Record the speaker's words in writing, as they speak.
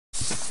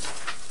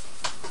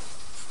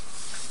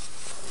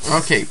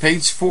Okay,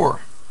 page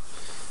 4.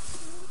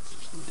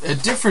 A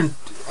different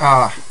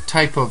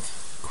type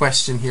of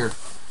question here.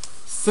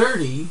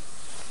 30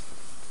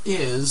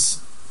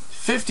 is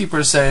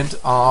 50%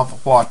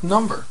 of what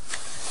number?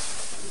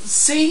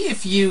 See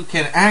if you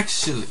can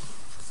actually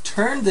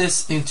turn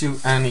this into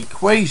an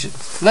equation.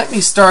 Let me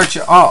start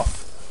you off.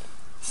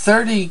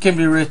 30 can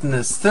be written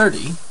as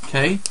 30,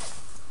 okay?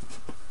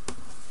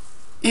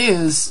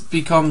 Is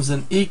becomes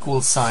an equal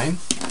sign.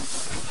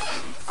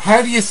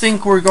 How do you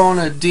think we're going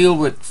to deal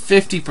with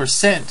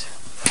 50%?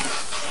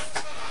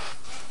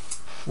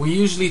 We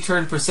usually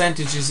turn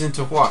percentages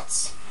into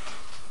whats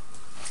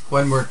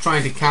when we're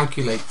trying to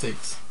calculate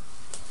things.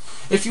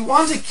 If you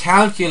want to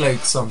calculate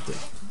something,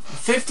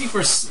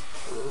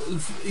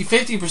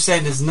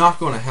 50% is not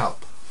going to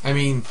help. I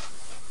mean,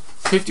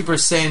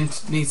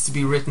 50% needs to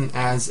be written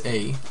as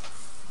a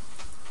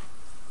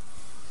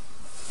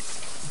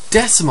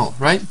decimal,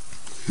 right?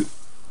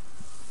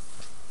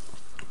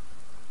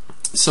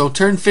 So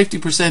turn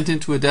 50%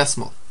 into a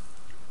decimal.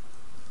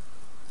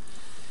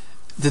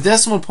 The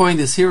decimal point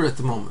is here at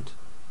the moment.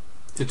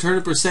 To turn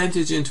a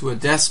percentage into a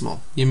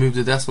decimal, you move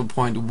the decimal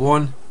point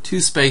 2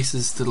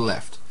 spaces to the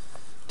left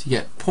to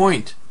get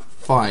 0.50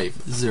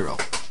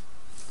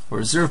 or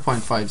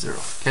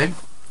 0.50. Okay.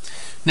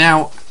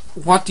 Now,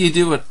 what do you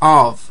do with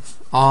of?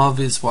 Of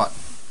is what?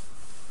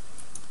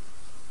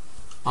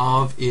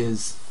 Of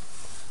is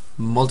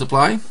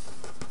multiply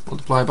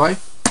by.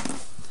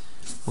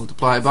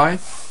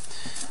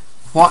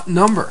 What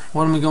number?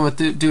 What am I going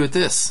to do with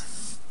this?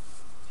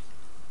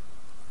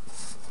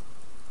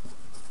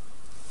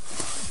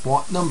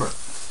 What number?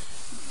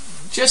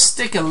 Just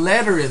stick a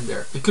letter in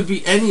there. It could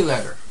be any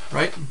letter,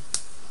 right?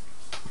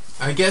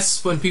 I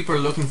guess when people are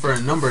looking for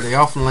a number, they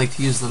often like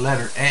to use the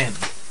letter N.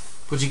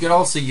 But you could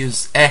also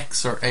use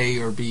X or A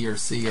or B or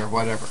C or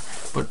whatever.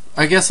 But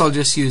I guess I'll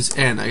just use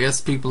N. I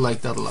guess people like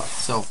that a lot.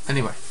 So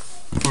anyway,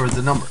 for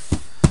the number.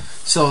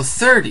 So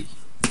 30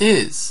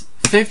 is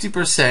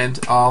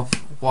 50% of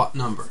what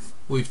number?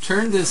 We've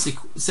turned this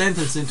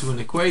sentence into an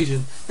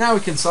equation. Now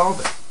we can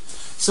solve it.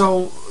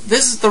 So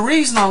this is the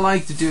reason I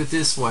like to do it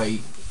this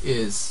way.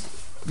 Is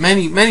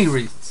many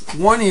reasons.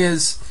 One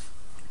is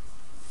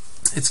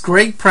it's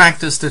great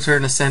practice to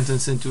turn a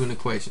sentence into an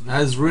equation.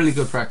 That is really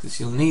good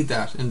practice. You'll need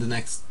that in the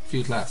next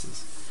few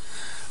classes.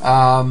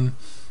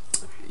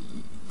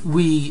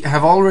 We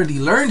have already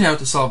learned how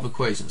to solve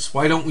equations.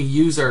 Why don't we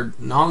use our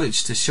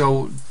knowledge to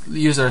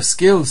use our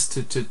skills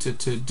to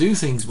do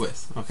things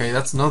with? Okay,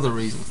 that's another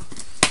reason.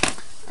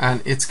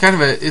 And it's kind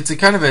of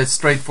a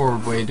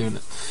straightforward way of doing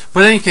it.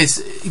 But in any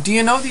case, do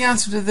you know the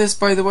answer to this,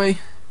 by the way?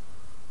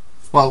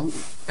 Well,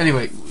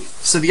 anyway,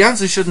 so the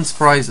answer shouldn't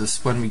surprise us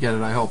when we get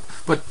it, I hope.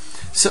 But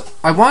so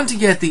I want to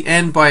get the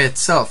n by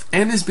itself.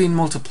 N is being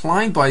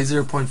multiplied by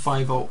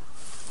 0.50.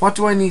 What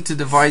do I need to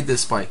divide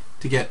this by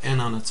to get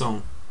n on its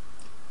own?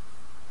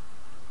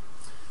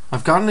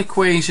 I've got an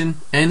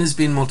equation. N is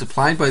being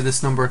multiplied by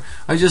this number.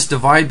 I just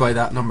divide by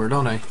that number,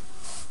 don't I?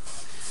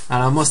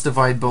 And I must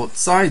divide both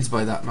sides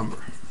by that number.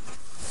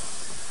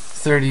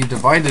 30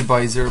 divided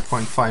by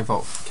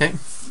 0.50. Okay.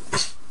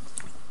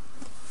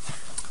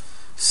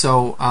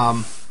 So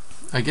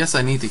I guess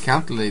I need to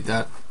calculate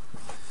that.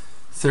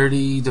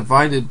 30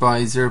 divided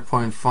by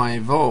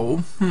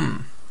 0.50.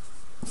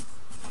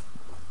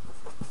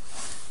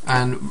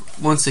 And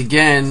once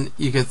again,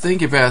 you could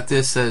think about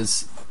this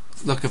as,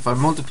 look, if I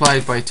multiply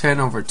it by 10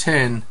 over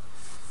 10,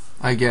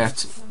 I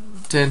get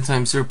 10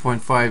 times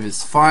 0.5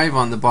 is 5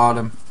 on the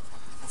bottom,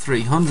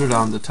 300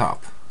 on the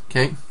top.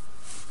 Okay?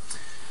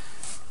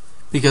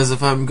 Because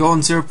if I'm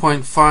going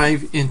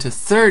 0.5 into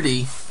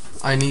 30,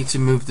 I need to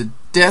move the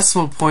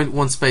decimal point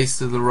 1 space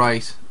to the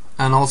right,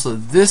 and also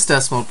this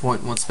decimal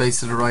point 1 space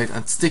to the right,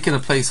 and stick in a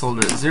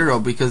placeholder at 0,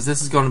 because this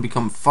is going to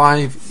become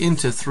 5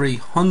 into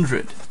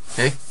 300.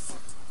 Okay?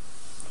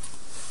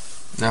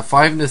 Now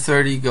 5 into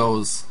 30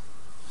 goes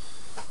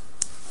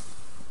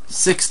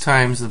 6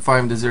 times, and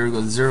 5 into 0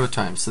 goes 0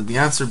 times. So the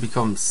answer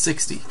becomes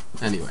 60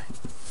 anyway.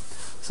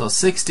 So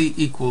 60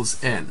 equals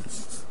n.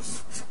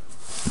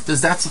 Does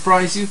that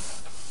surprise you?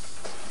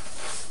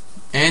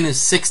 N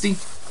is 60.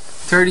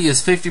 30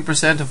 is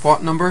 50% of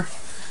what number?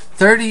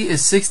 30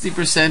 is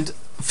 50%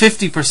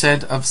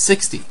 of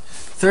 60.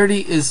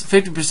 30 is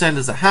 50%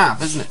 is a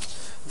half, isn't it?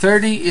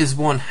 30 is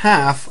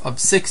 1/2 of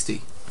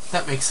 60.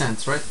 That makes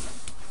sense, right?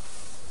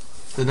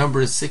 The number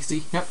is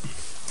 60. Yep.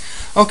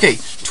 Okay,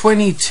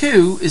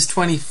 22 is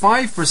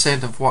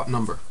 25% of what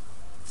number?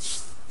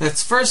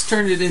 Let's first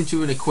turn it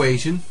into an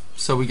equation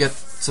so we get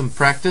some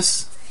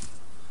practice.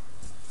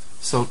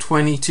 So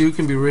 22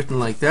 can be written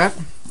like that.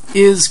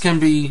 Is can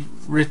be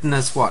written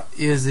as what?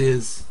 Is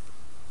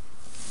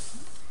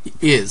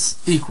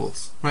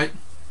equals, right?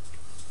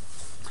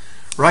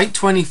 Write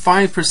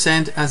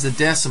 25% as a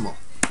decimal.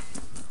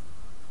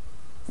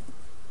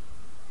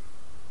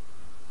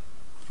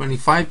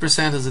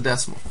 25% as a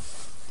decimal.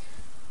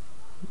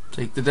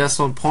 Take the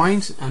decimal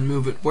point and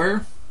move it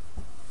where?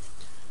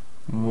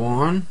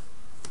 1,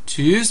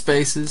 2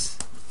 spaces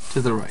to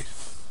the right.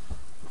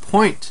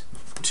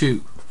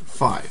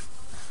 0.25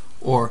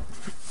 or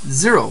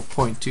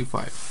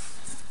 0.25.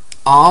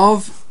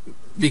 Of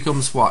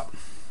becomes what?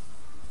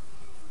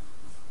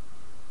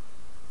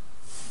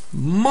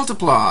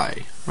 Multiply,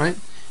 right?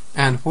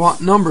 And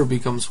what number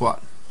becomes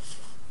what?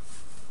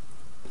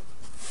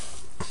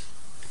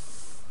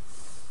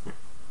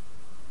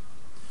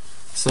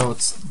 So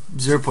it's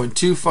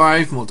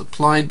 0.25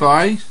 multiplied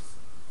by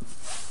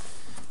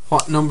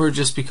what number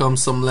just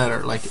becomes some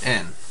letter like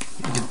n.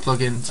 You can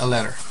plug in a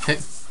letter. Okay.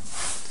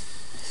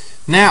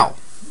 Now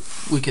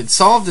we can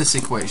solve this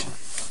equation.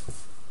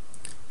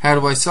 How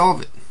do I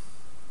solve it?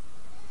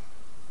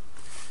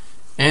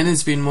 N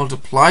is being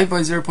multiplied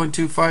by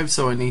 0.25,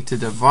 so I need to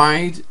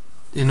divide.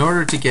 In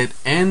order to get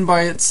n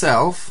by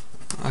itself,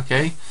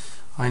 okay,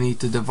 I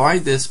need to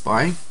divide this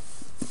by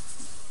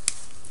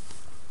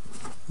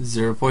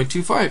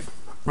 0.25,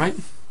 right?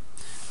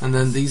 And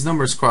then these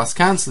numbers cross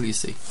cancel, you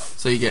see,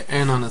 so you get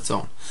n on its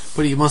own.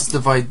 But you must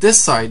divide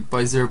this side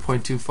by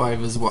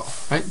 0.25 as well,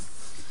 right?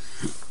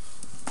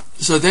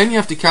 So then you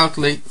have to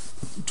calculate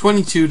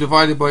 22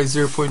 divided by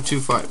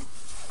 0.25.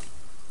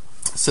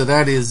 So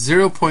that is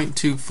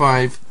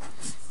 0.25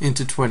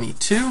 into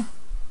 22.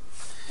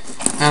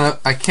 And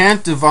I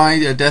can't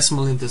divide a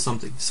decimal into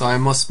something, so I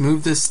must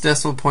move this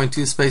decimal point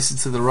 2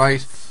 spaces to the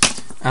right,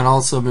 and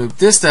also move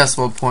this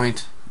decimal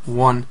point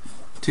 2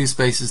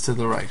 spaces to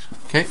the right.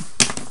 Okay,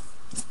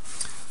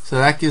 so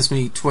that gives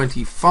me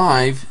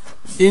 25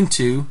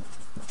 into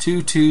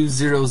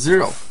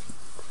 2200.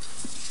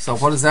 So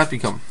what does that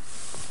become?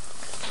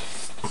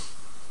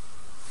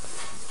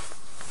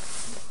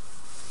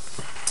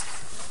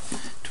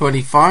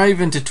 $25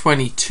 into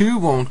 22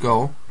 won't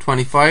go.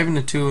 25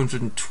 into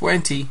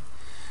 220.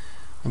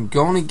 I'm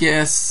going to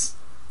guess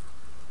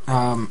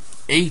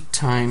 8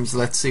 times.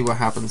 Let's see what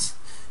happens.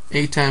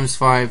 8 times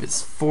 5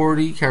 is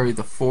 40. Carry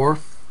the 4.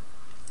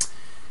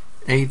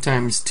 8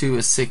 times 2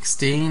 is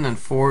 16, and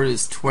 4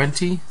 is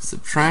 20.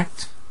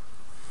 Subtract,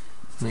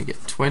 and I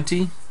get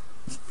 20.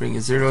 Bring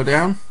a 0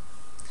 down.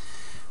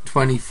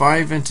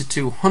 25 into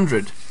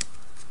 200.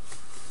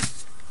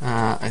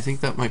 I think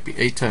that might be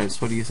 8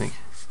 times. What do you think?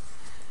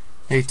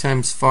 8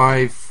 times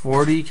 5,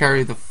 40.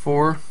 Carry the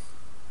 4.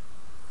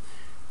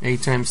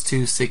 8 times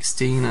 2,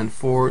 16, and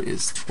 4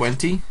 is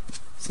 20.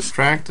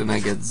 Subtract, and I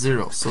get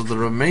 0. So the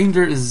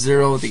remainder is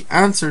 0. The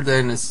answer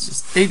then is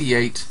just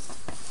 88.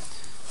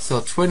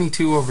 So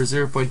 22 over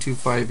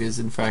 0.25 is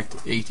in fact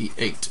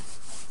 88.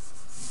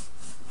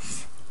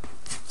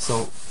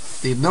 So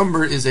the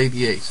number is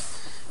 88.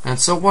 And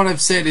so what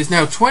I've said is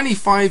now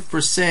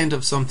 25%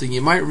 of something,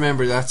 you might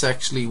remember that's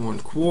actually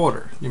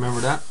 1/4. You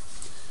remember that?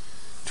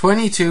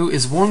 22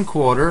 is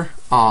 1/4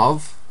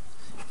 of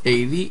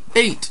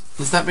 88.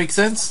 Does that make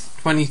sense?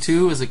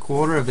 22 is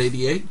 1/4 of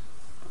 88.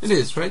 It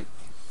is, right?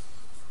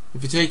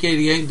 If you take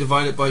 88 and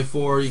divide it by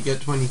 4, you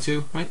get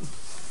 22, right?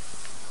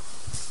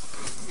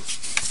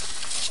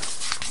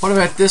 What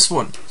about this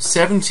one?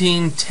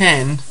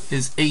 1710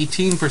 is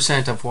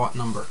 18% of what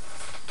number?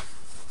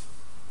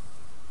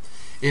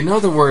 In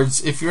other words,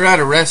 if you're at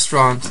a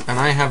restaurant, and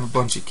I have a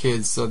bunch of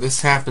kids, so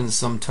this happens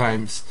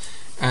sometimes,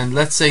 and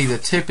let's say the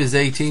tip is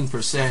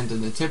 18%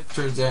 and the tip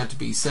turns out to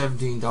be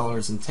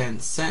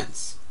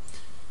 $17.10.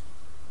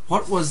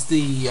 What was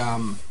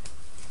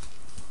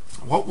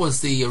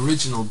the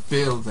original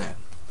bill then?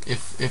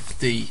 If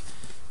the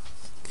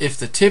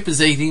tip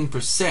is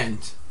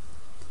 18%,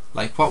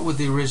 like what would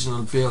the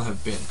original bill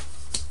have been?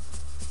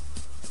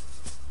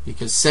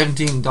 Because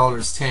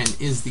 $17.10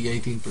 is the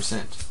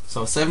 18%.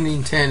 So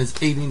 $17.10 is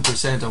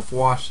 18% of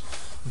what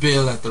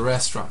bill at the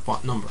restaurant?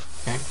 What number?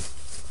 Okay.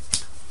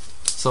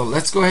 So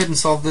let's go ahead and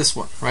solve this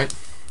one, right?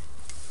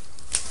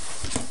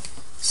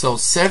 So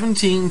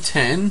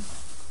 17.10,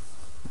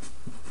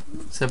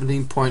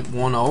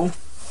 17.10,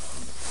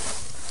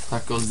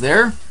 that goes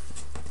there,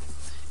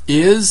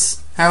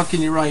 is, how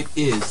can you write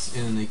is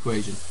in an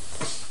equation?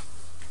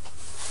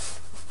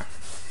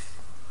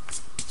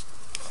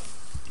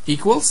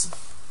 Equals?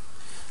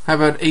 How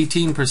about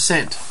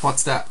 18%?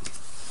 What's that?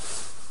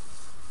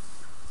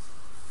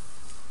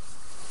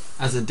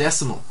 As a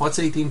decimal. What's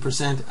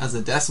 18% as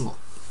a decimal?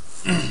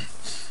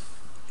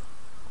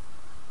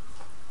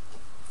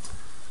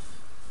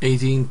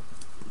 18,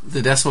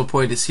 the decimal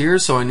point is here,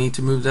 so I need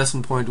to move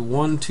decimal point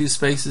 2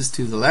 spaces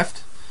to the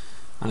left,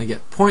 and I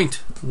get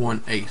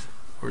 0.18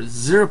 or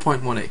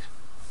 0.18.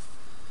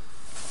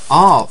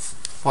 Of,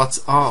 what's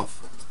of?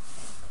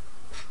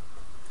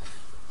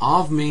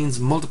 Of means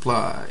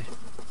multiply,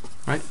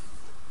 right?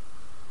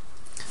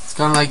 It's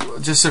kind of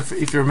like, just if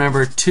you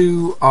remember,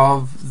 2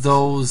 of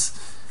those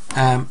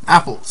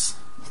apples.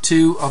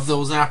 2 of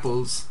those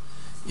apples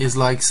is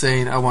like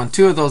saying I want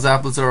 2 of those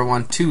apples, or I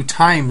want 2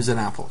 times an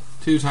apple.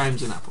 2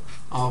 times an apple.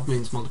 Of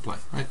means multiply,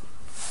 right?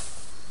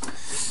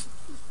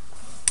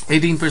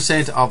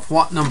 18% of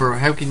what number?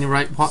 How can you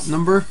write what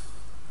number?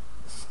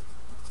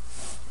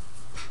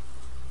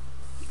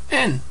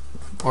 N,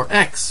 or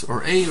X,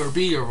 or A, or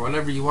B, or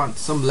whatever you want,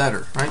 some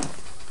letter, right?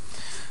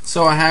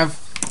 So I have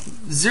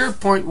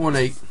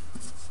 0.18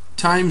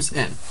 times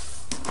N.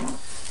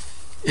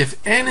 If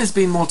N is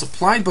being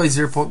multiplied by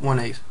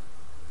 0.18,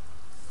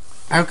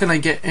 how can I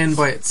get n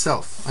by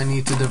itself? I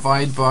need to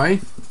divide by,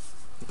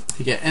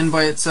 to get n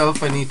by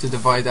itself, I need to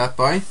divide that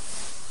by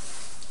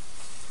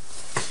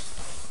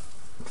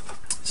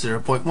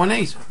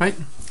 0.18, right?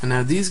 And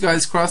now these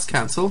guys cross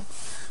cancel,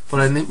 but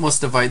I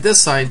must divide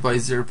this side by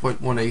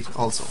 0.18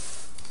 also.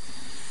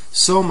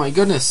 So my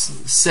goodness,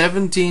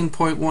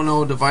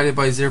 17.10 divided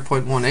by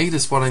 0.18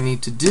 is what I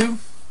need to do.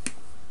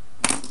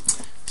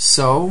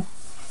 So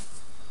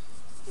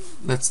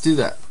let's do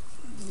that.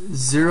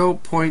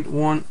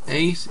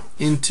 0.18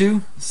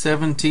 into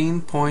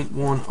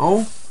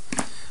 17.10.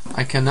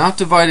 I cannot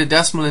divide a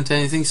decimal into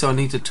anything, so I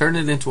need to turn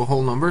it into a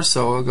whole number.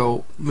 So I'll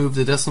go move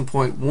the decimal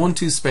point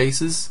 2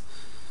 spaces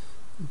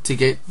to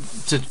get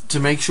to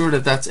make sure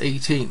that that's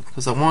 18,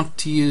 because I want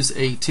to use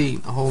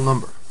 18, a whole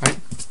number, right?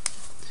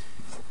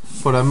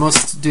 But I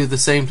must do the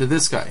same to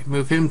this guy,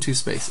 move him 2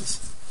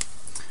 spaces.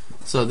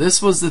 So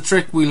this was the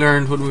trick we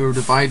learned when we were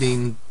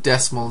dividing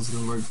decimals,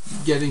 and we're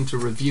getting to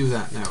review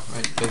that now,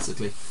 right,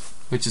 basically,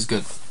 which is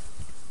good.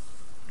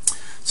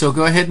 So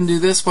go ahead and do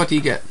this. What do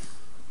you get?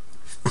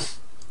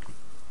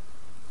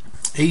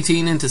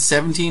 18 into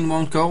 17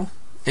 won't go.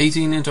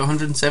 18 into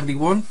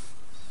 171.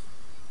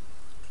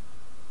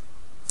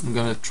 I'm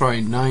going to try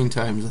 9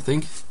 times, I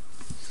think.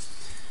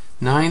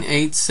 9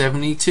 8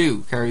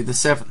 72. Carry the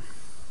 7.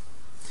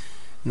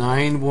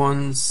 9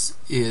 ones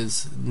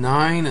is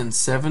 9 and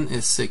 7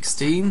 is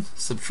 16.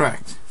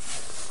 Subtract.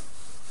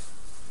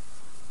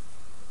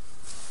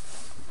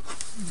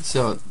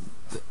 So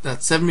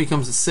that 7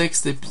 becomes a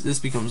 6. This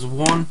becomes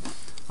 1.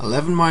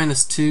 11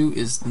 minus 2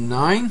 is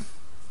 9.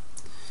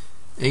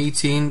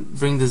 18,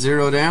 bring the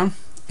 0 down.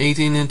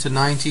 18 into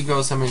 90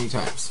 goes how many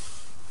times?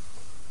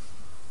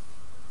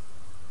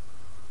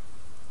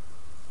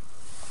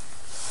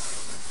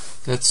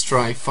 Let's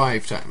try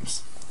 5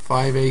 times.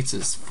 5 eighths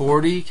is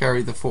 40,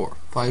 carry the 4.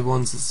 5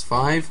 ones is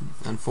 5,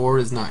 and 4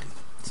 is 9.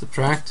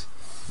 Subtract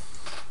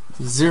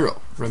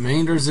 0.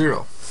 Remainder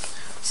 0.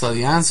 So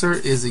the answer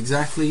is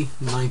exactly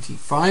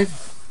 95.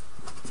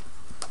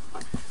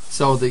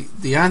 So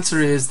the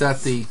answer is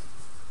that the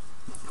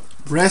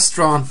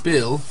restaurant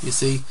bill, you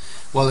see,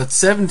 well, it's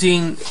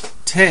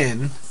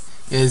 $17.10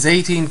 is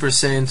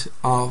 18%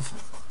 of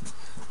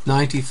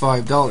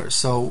 $95.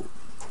 So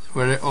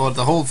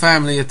the whole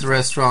family at the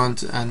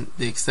restaurant and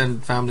the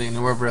extended family and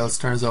whoever else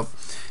turns up,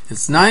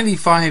 it's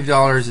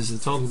 $95 is the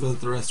total bill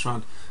at the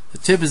restaurant. The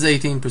tip is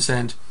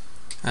 18%,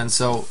 and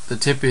so the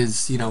tip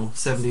is, you know,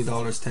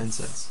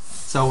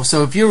 $17.10.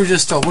 So if you were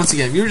just told, once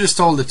again, if you were just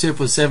told the tip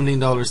was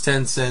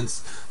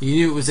 $17.10, you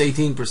knew it was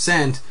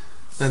 18%,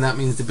 then that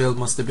means the bill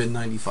must have been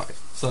 95.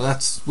 So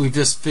we've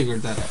just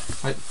figured that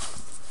out, right?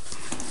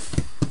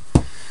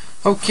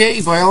 Okay,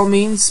 by all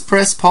means,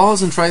 press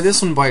pause and try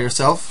this one by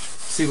yourself.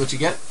 See what you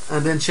get,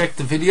 and then check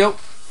the video.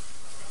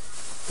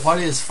 What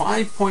is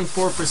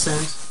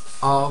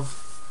 5.4% of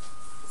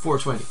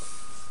 420?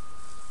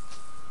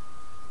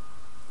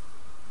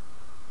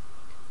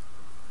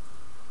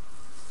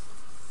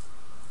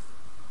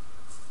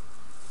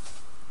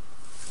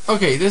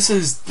 Okay, this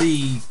is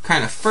the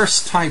kind of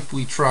first type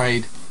we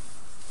tried.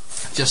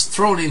 Just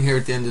throw it in here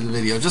at the end of the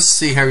video just to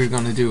see how you're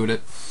going to do with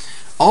it.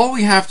 All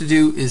we have to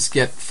do is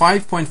get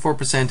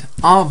 5.4%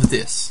 of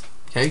this.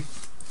 Okay,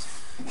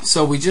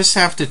 so we just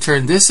have to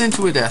turn this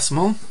into a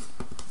decimal,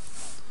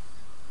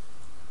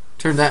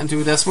 turn that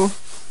into a decimal,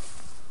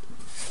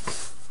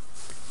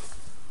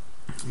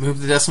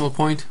 move the decimal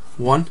point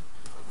 1,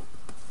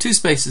 2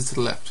 spaces to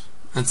the left,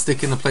 and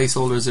stick in the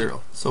placeholder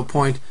 0. So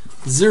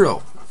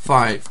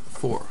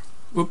 0.054.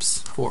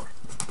 Oops, 4.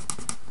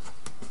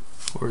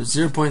 Or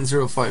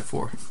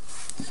 0.054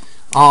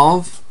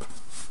 of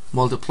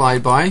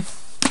multiplied by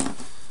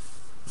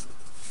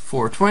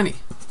 420,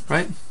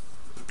 right?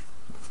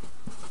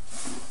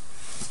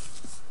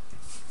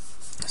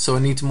 So I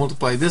need to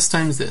multiply this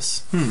times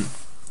this.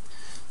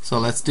 So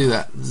let's do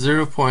that.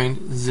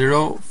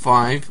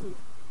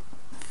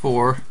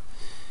 0.054,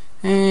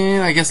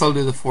 and I guess I'll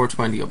do the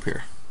 420 up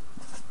here.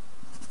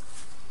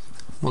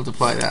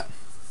 Multiply that.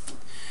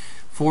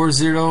 4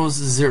 zeros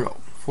 0,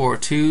 4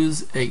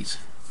 twos 8,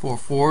 4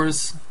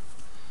 fours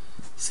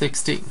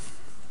 16.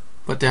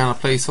 Put down a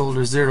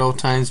placeholder 0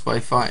 times by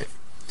 5.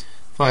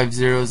 5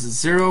 zeros is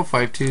 0,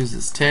 5 twos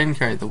is 10,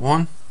 carry the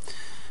 1.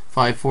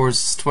 5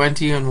 fours is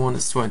 20, and 1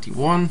 is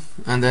 21.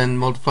 And then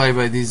multiply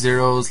by these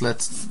zeros.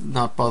 Let's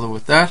not bother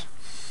with that.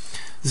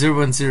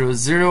 0 and 0 is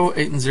 0,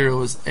 8 and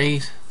 0 is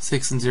 8,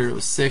 6 and 0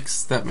 is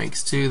 6. That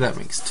makes 2, that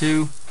makes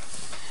 2.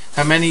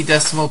 How many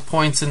decimal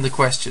points in the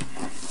question?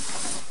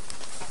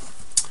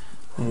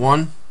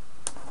 1,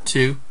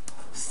 2,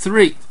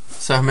 3.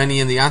 So how many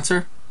in the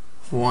answer?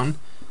 1,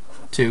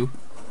 2,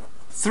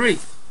 3.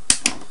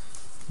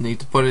 Need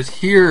to put it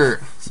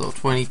here. So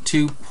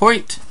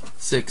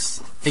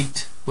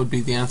 22.68 would be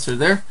the answer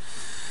there.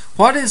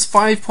 What is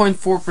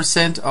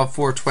 5.4% of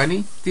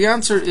 420? The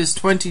answer is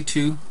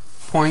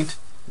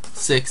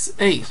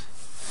 22.68.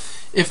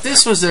 If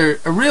this was a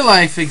real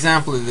life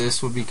example of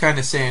this, would be kind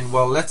of saying,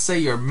 well, let's say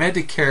your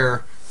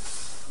Medicare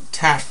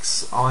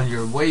tax on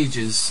your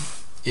wages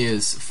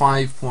is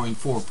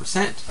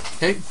 5.4%.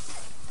 Okay,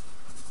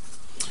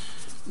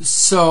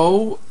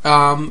 So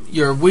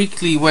your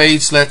weekly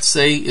wage, let's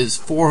say, is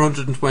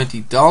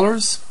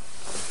 $420.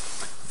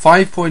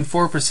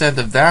 5.4%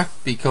 of that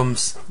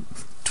becomes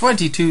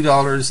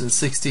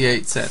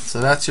 $22.68.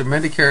 So that's your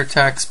Medicare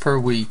tax per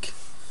week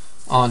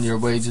on your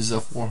wages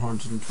of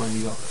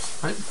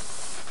 $420, right?